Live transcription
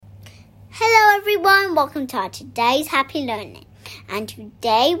everyone, welcome to our today's Happy Learning. And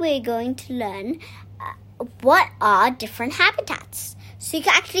today we're going to learn what are different habitats. So you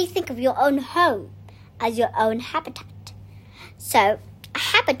can actually think of your own home as your own habitat. So a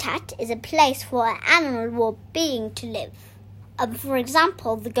habitat is a place for an animal or being to live. For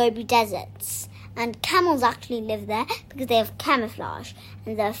example, the Gobi deserts. And camels actually live there because they have camouflage.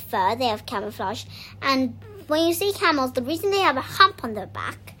 And their fur, they have camouflage. And when you see camels, the reason they have a hump on their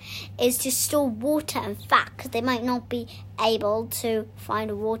back is to store water and fat, because they might not be able to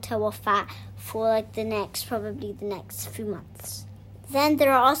find water or fat for probably the next few months. Then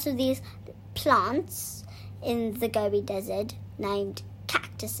there are also these plants in the Gobi Desert named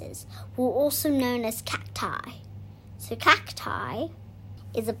cactuses, who are also known as cacti. So cacti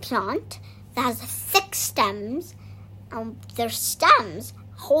is a plant that has thick stems, and their stems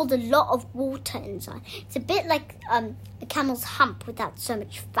hold a lot of water inside. It's a bit like a camel's hump without so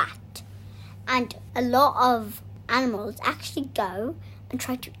much fat. And a lot of animals actually go and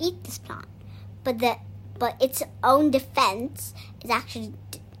try to eat this plant. But its own defense is actually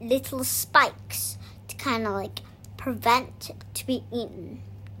little spikes to kind of prevent it to be eaten.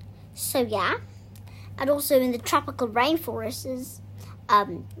 So yeah. And also in the tropical rainforests,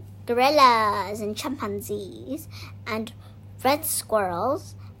 gorillas and chimpanzees and red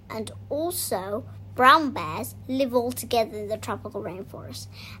squirrels and also brown bears live all together in the tropical rainforest.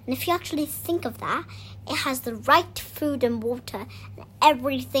 And if you actually think of that, it has the right food and water and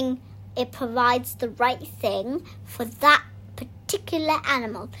everything. It provides the right thing for that particular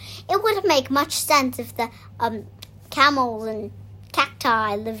animal. It wouldn't make much sense if the camels and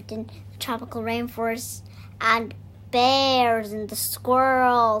cacti lived in the tropical rainforest and bears and the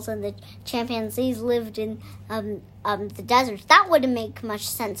squirrels and the chimpanzees lived in the deserts. That wouldn't make much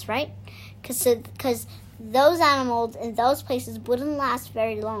sense, right? Because those animals in those places wouldn't last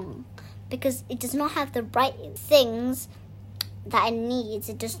very long, because it does not have the right things that it needs.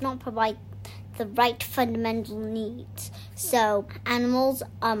 It does not provide the right fundamental needs. So animals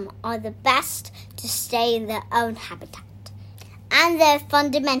are the best to stay in their own habitat. And their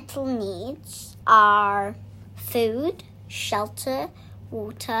fundamental needs are food, shelter,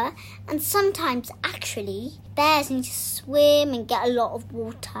 water, and sometimes actually bears need to swim and get a lot of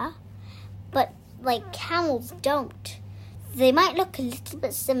water, but camels don't. They might look a little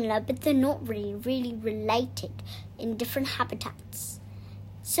bit similar, but they're not really related in different habitats.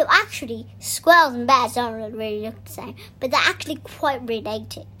 So actually, squirrels and bears don't really look the same, but they're actually quite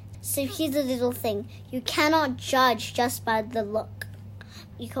related. So here's a little thing. You cannot judge just by the look.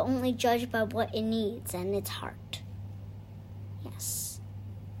 You can only judge by what it needs and its heart. Yes.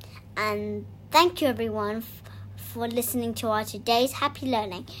 And thank you, everyone, for listening to our today's Happy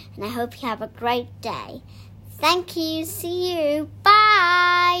Learning. And I hope you have a great day. Thank you. See you.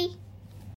 Bye.